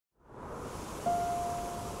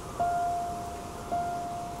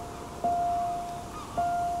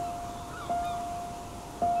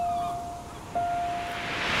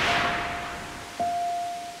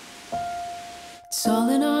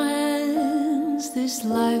ends this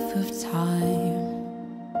life of time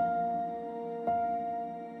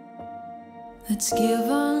that's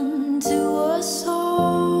given to us all.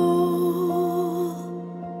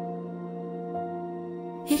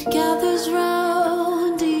 It gathers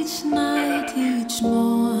round each night, each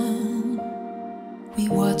morn. We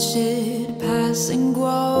watch it pass and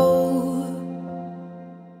grow.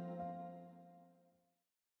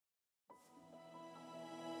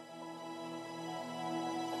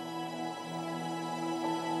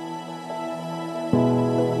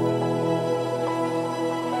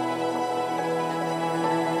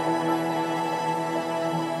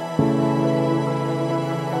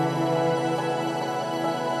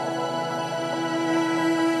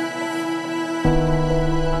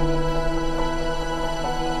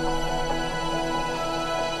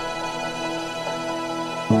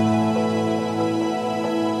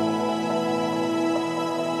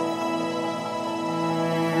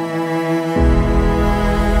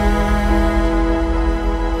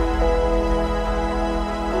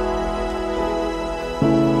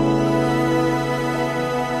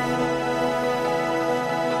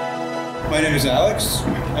 My name is Alex.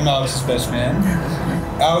 I'm Alex's best man.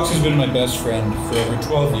 Alex has been my best friend for over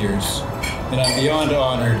 12 years, and I'm beyond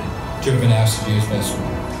honored to have been asked to be his best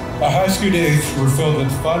friend. Our high school days were filled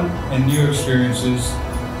with fun and new experiences.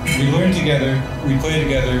 We learned together, we played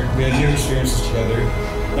together, we had new experiences together,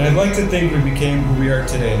 and I'd like to think we became who we are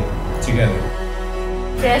today, together.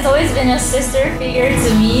 She has always been a sister figure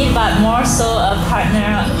to me, but more so a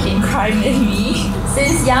partner in crime than me.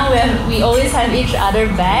 Since young, we always have each other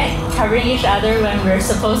back, covering each other when we're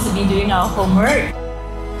supposed to be doing our homework.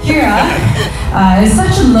 Keira is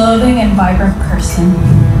such a loving and vibrant person.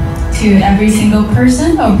 To every single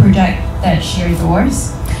person or project that she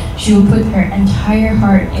adores, she will put her entire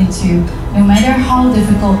heart into, no matter how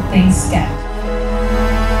difficult things get.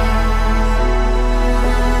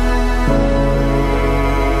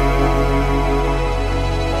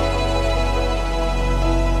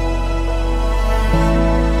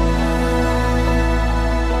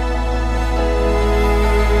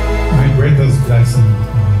 Greatest blessing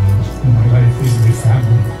in my life is my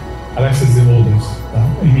family. Alex is the oldest.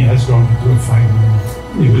 Amy has grown into a fine woman.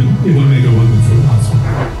 It will make a wonderful husband.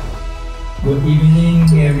 Good evening,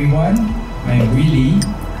 everyone. I'm Willie.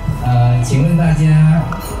 请问大家，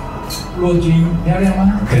若君漂亮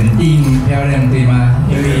吗？肯定漂亮，对吗？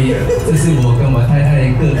因为这是我跟我太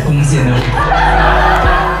太各贡献的。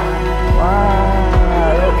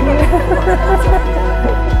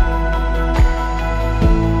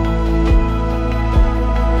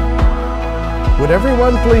Would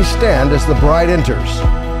everyone please stand as the bride enters?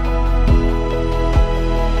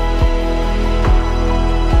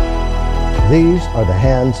 These are the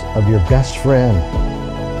hands of your best friend.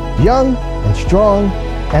 Young and strong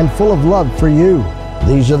and full of love for you.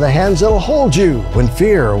 These are the hands that'll hold you when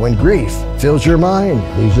fear or when grief fills your mind.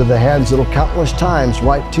 These are the hands that'll countless times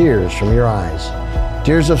wipe tears from your eyes.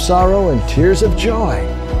 Tears of sorrow and tears of joy.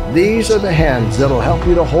 These are the hands that'll help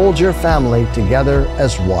you to hold your family together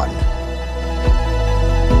as one.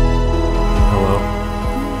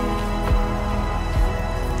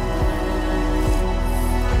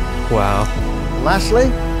 Wow. Lastly,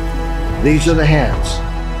 these are the hands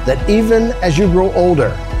that even as you grow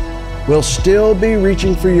older, will still be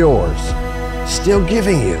reaching for yours, still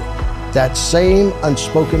giving you that same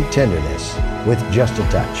unspoken tenderness with just a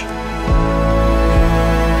touch.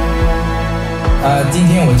 今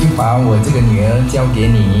天我就把我这个女儿交给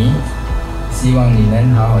你，希望你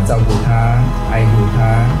能好好照顾她，爱护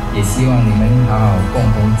她，也希望你们好好共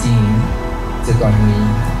同经营这段婚姻。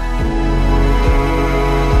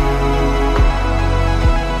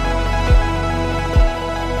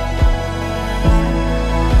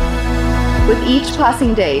 With each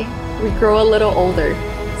passing day, we grow a little older.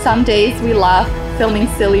 Some days we laugh, filming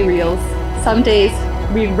silly reels. Some days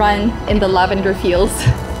we run in the lavender fields.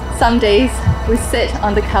 Some days we sit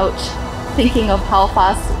on the couch, thinking of how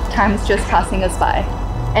fast time's just passing us by.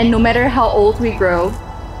 And no matter how old we grow,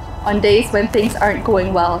 on days when things aren't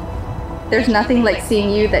going well, there's nothing like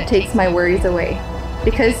seeing you that takes my worries away.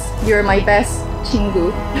 Because you're my best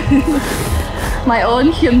chingu. My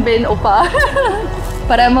own Hyunbin oppa.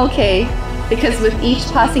 But I'm okay. Because with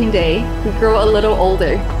each passing day, we grow a little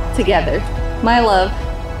older together. My love,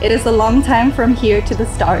 it is a long time from here to the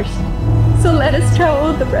stars. So let us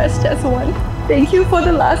travel the rest as one. Thank you for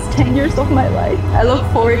the last 10 years of my life. I look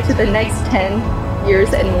forward to the next 10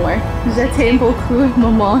 years and more. Je t'aime beaucoup,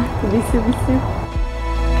 maman. Bisous, bisous.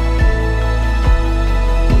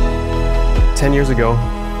 10 years ago,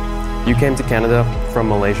 you came to Canada from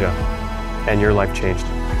Malaysia, and your life changed.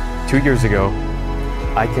 2 years ago,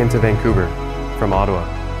 I came to Vancouver from Ottawa,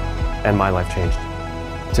 and my life changed.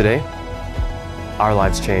 Today, our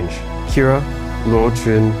lives change. Keira, Luo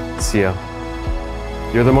Chun Xia.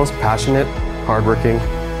 You're the most passionate, hardworking,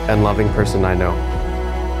 and loving person I know.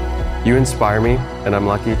 You inspire me, and I'm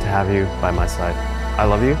lucky to have you by my side. I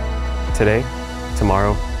love you, today,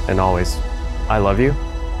 tomorrow, and always. I love you,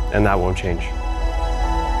 and that won't change.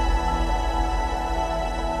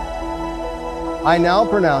 I now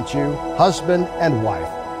pronounce you husband and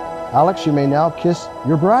wife. Alex, you may now kiss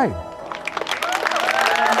your bride.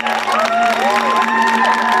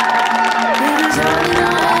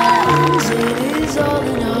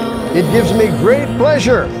 It gives me great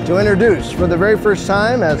pleasure to introduce for the very first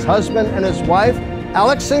time as husband and his wife,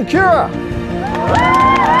 Alex and Keira. And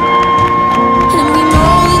we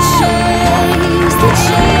know the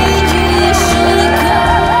chains